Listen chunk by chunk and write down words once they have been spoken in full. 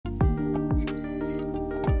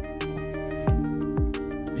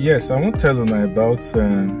Yes, I want to tell you now about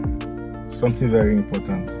something very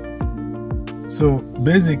important. So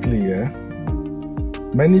basically,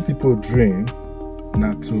 many people dream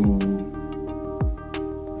not to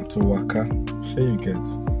waka. Sure you get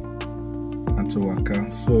not to waka.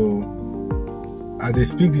 So I dey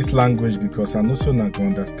speak this language because I know so not to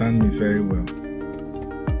understand me very well.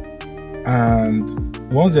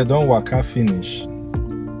 And once they don't waka finish,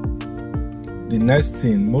 the next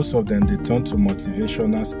thing, most of them they turn to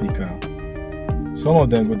motivational speaker. Some of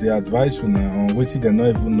them go they advise you now on what they not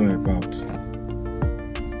even know about.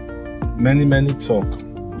 Many talk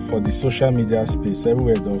for the social media space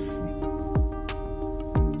everywhere they full.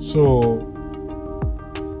 So,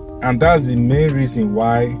 and that's the main reason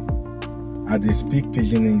why I dey speak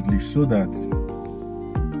Pidgin English, so that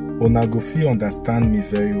una go fit understand me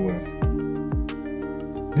very well.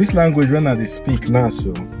 This language when I dey speak now,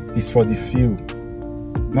 so is for the few,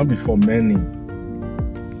 not be for many.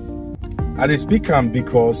 I dey speak am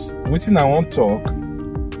because wetin I wan talk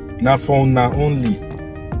na for una only.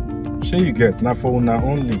 Shey you get, na for una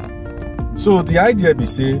only. So the idea be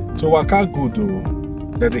say to waka good o,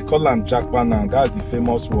 that they call am japa now, that's the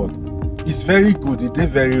famous word. It's very good, it dey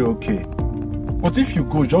very okay. But if you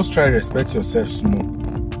go, just try respect yourself small.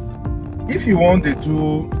 If you want to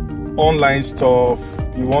do online stuff,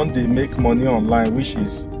 you want to make money online, which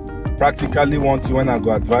is practically one thing when I go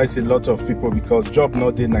advise a lot of people, because job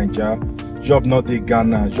not dey Nigeria, job not dey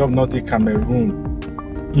Ghana, job not dey Cameroon.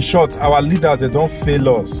 In short, our leaders, they don't fail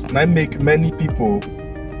us. And I make many people,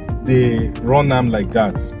 they run them like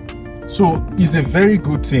that. So it's a very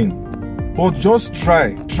good thing. But just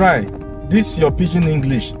try. This your Pidgin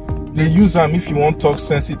English. They use them if you want to talk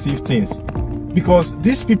sensitive things. Because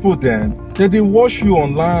these people then, they watch you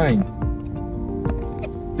online.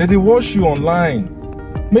 They watch you online.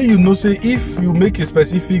 May you know, say, if you make a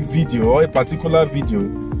specific video or a particular video,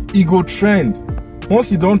 it go trend. Once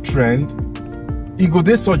it don't trend, it go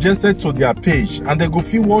they suggested to their page, and they go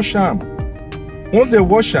feel watch them. Once they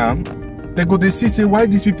watch them, they go they see, say, why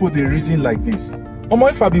these people they reason like this. Omo,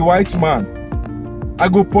 if I be white man, I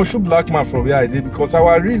go pursue black man from where I did, because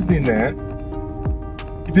our reasoning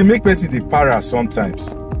they make person they para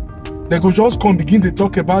sometimes. They go just come begin they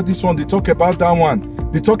talk about this one, they talk about that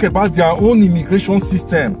one, they talk about their own immigration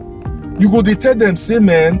system. You go they tell them, say,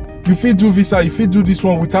 man, you fit do visa, you fit do this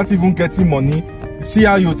one without even getting money. See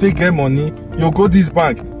how you take get money, you go this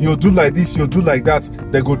bank, you do like this, you do like that.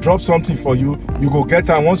 They go drop something for you, you go get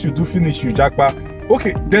and once you do finish, you jackpot.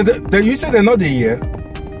 Okay, then you say they're not here.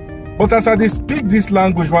 But as I they speak this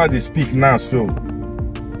language while they speak now, so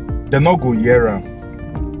they not go hear them.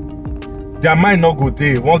 Their mind not go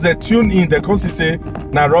there. Once they tune in, they come to say,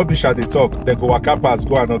 now rubbish at the talk, they go waka pass,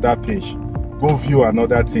 go another page, go view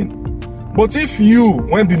another thing. But if you,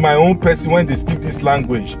 when be my own person, when they speak this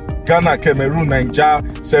language, Ghana, Cameroon, Nigeria,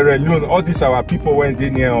 Sierra Leone, all these our people when they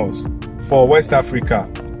near us for West Africa,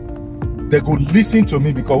 they go listen to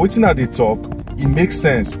me, because waiting at they talk, it makes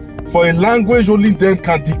sense. For a language only them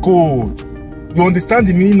can decode. You understand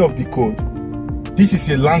the meaning of decode? This is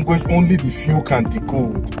a language only the few can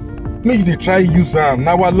decode. Make they try use them.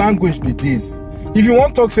 Now our language be this. If you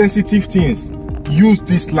want to talk sensitive things, use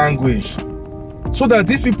this language. So that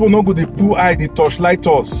these people not go they pull eye, they torchlight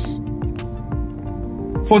us.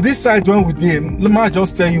 For this side when we did, let me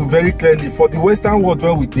just tell you very clearly, for the Western world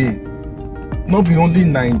when we did, not be only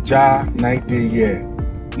Nigeria 9 day here.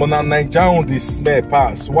 But now Nigeria on the smell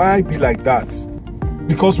pass. Why be like that?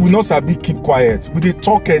 Because we not sabi keep quiet. We dey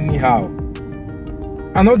talk anyhow.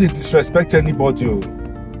 I know they disrespect anybody.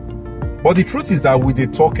 But the truth is that we dey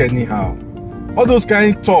talk anyhow. All those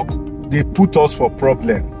kind of talk, they put us for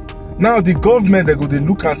problem. Now the government, they go they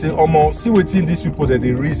look and say, Omo, see what's in these people that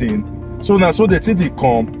they reason. So now so they say they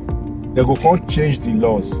come, they go come change the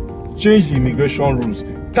laws, change the immigration rules,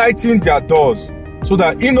 tighten their doors, so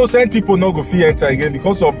that innocent people not go fit enter again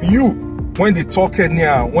because of you. When they talk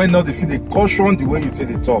anyhow, when not they feel they caution the way you say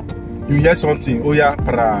they talk. You hear something, oh yeah,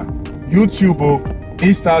 pra, YouTube,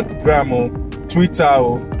 Instagram, Twitter,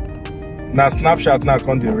 now Snapchat now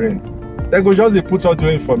come the rain. They go just they put out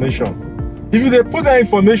your information. If they put that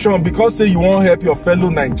information because say you won't help your fellow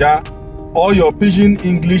Niger or your Pidgin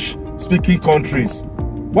English speaking countries,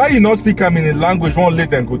 why you not speak them in a language won't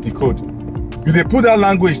let them go decode? If they put that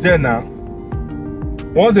language there now,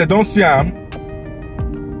 once they don't see them,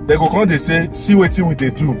 they go come they say, see what they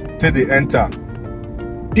do till they enter.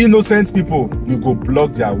 Innocent people, you go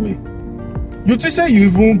block their way. You think say you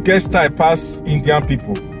even get style past Indian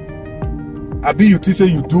people. Abi you think say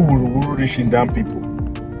you do wuru rich Indian people.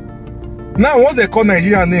 Now once they call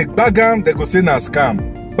Nigerian name, Bagam, they go say na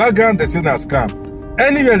scam. Bagam, they say na scam.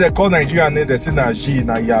 Anywhere they call Nigeria name, they say na G,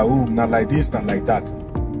 na Yahoo, na like this, na like that.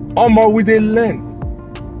 Omo, we dey learn.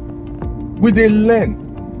 We dey learn.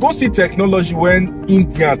 Go see technology when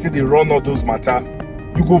India until they run all those matter.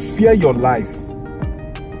 You go fear your life.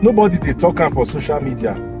 Nobody they talk am for social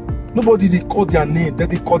media. Nobody they call their name. They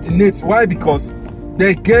coordinate. Why? Because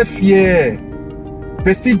they get fear.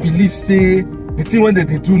 They still believe say the thing when they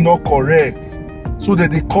do not correct. So that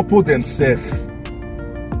they couple themselves.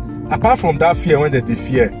 Apart from that fear, when they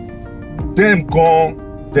fear, them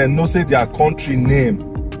gone, they know say their country name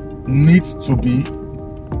needs to be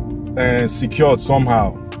secured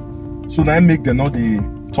somehow. So now make them not they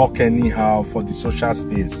talk anyhow for the social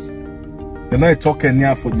space. They not talk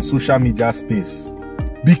anyhow for the social media space.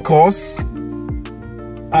 Because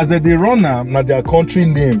as they run now their country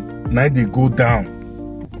name, now they go down.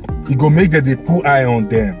 It go make that they put eye on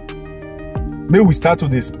them. May we start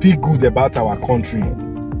to speak good about our country.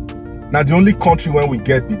 Now the only country when we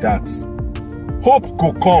get be that. Hope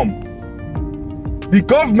go come. The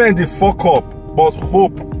government they fuck up, but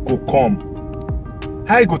hope go come.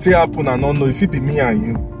 How it go take happen I don't know if it be me and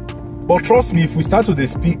you. But trust me, if we start to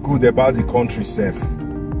speak good about the country self,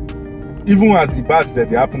 even as the bad that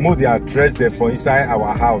they happen, more they address them for inside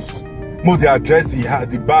our house. More they address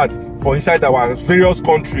the bad for inside our various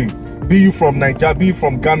country. Be you from Nigeria, be you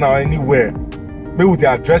from Ghana or anywhere. Maybe they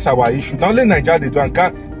address our issue. Not only Nigeria they do, and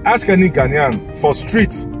can't ask any Ghanaian for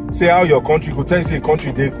streets, say how your country go, tell you say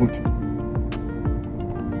country they good.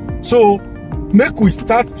 So make we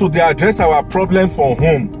start to address our problem from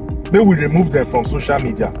home. May we remove them from social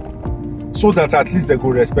media. So that at least they go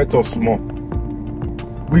respect us more.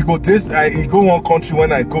 We go this, I go one country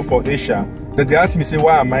when I go for Asia, that they ask me, say,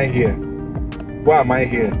 why am I here? Why am I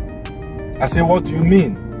here? I say, what do you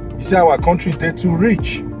mean? He say, our country they too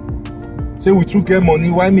rich. Say we too get money,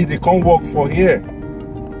 why me they can't work for here?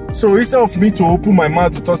 So instead of me to open my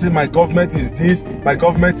mouth to talk, say my government is this, my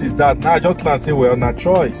government is that, now I just can say, well, not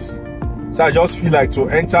choice. So I just feel like to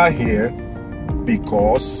enter here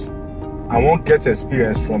because I won't get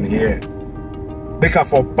experience from here. Make her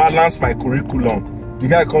for balance my curriculum. The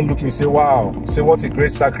guy can't look me and say, wow, say what a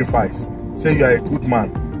great sacrifice. Say you are a good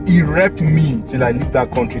man. He rep me till I leave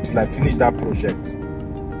that country, till I finish that project.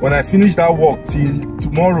 When I finish that work till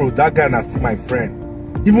tomorrow, that guy is still my friend.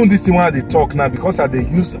 Even this thing when they talk now, because they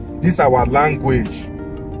use this our language,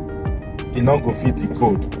 it not go fit the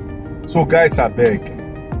code. So guys, I beg,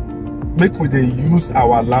 make we they use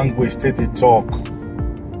our language till they talk.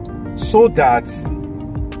 So that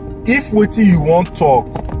if what you want talk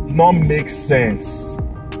not make sense,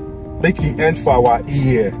 make it end for our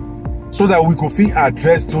ear, so that we could fit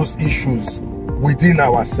address those issues within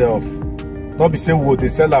ourselves. Not be saying well, they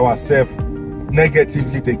sell ourselves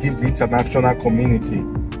negatively, they give the international community.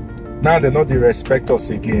 Now they not they respect us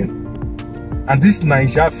again. And this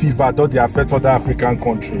Niger fever don't they affect other African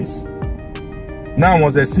countries. Now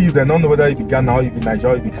once they see you, they don't know whether you be Ghana or you be Niger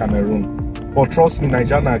or you be Cameroon. But trust me,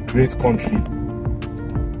 Niger is a great country.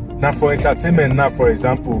 Now for entertainment now, for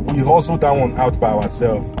example, we hustle that one out by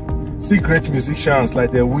ourselves. See great musicians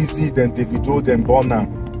like the Wizzy, then Davido, then Burna.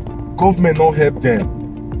 Government not help them.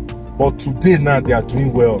 But today now they are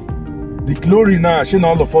doing well. The glory now, shouldn't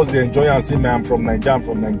all of us they enjoy and say, man, I'm from Nigeria, I'm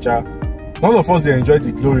from Nigeria. None of us they enjoy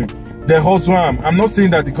the glory. They hustle. I'm not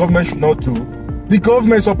saying that the government should not do. The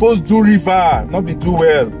government supposed to do river, not be do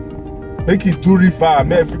well. Make it do river,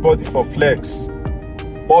 make everybody for flex.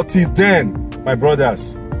 But till then, my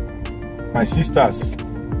brothers, my sisters,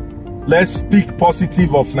 let's speak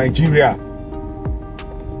positive of Nigeria.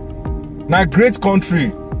 Now great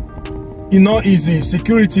country. It's not easy.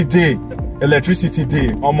 Security day, electricity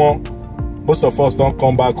day. Most of us don't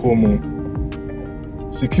come back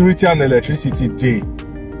home. Security and electricity day,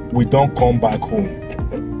 we don't come back home.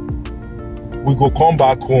 We go come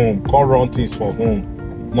back home, come run things for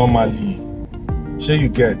home normally. Sure you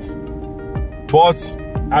get. But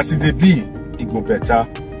as it be, it go better.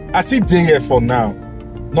 As it day here for now,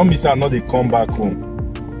 not miss out, not they come back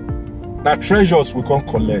home. Now treasures we can't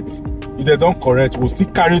collect. If they don't correct, we'll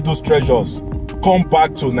still carry those treasures. Come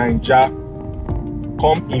back to Nigeria.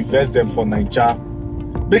 Come invest them for Nigeria.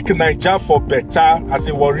 Make Nigeria for better. As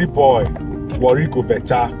a worry boy, worry go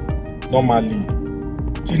better. Normally.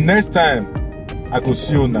 Till next time, I go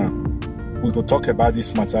see you now. We go talk about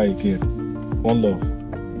this matter again. One love.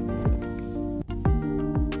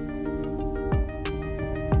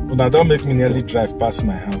 Una don't make me nearly drive past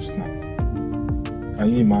my house now.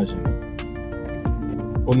 Can you imagine?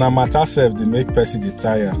 Una matter self they make person the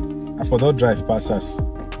tire. I for don't drive past us.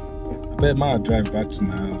 I bet I drive back to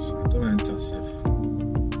my house. I don't enter.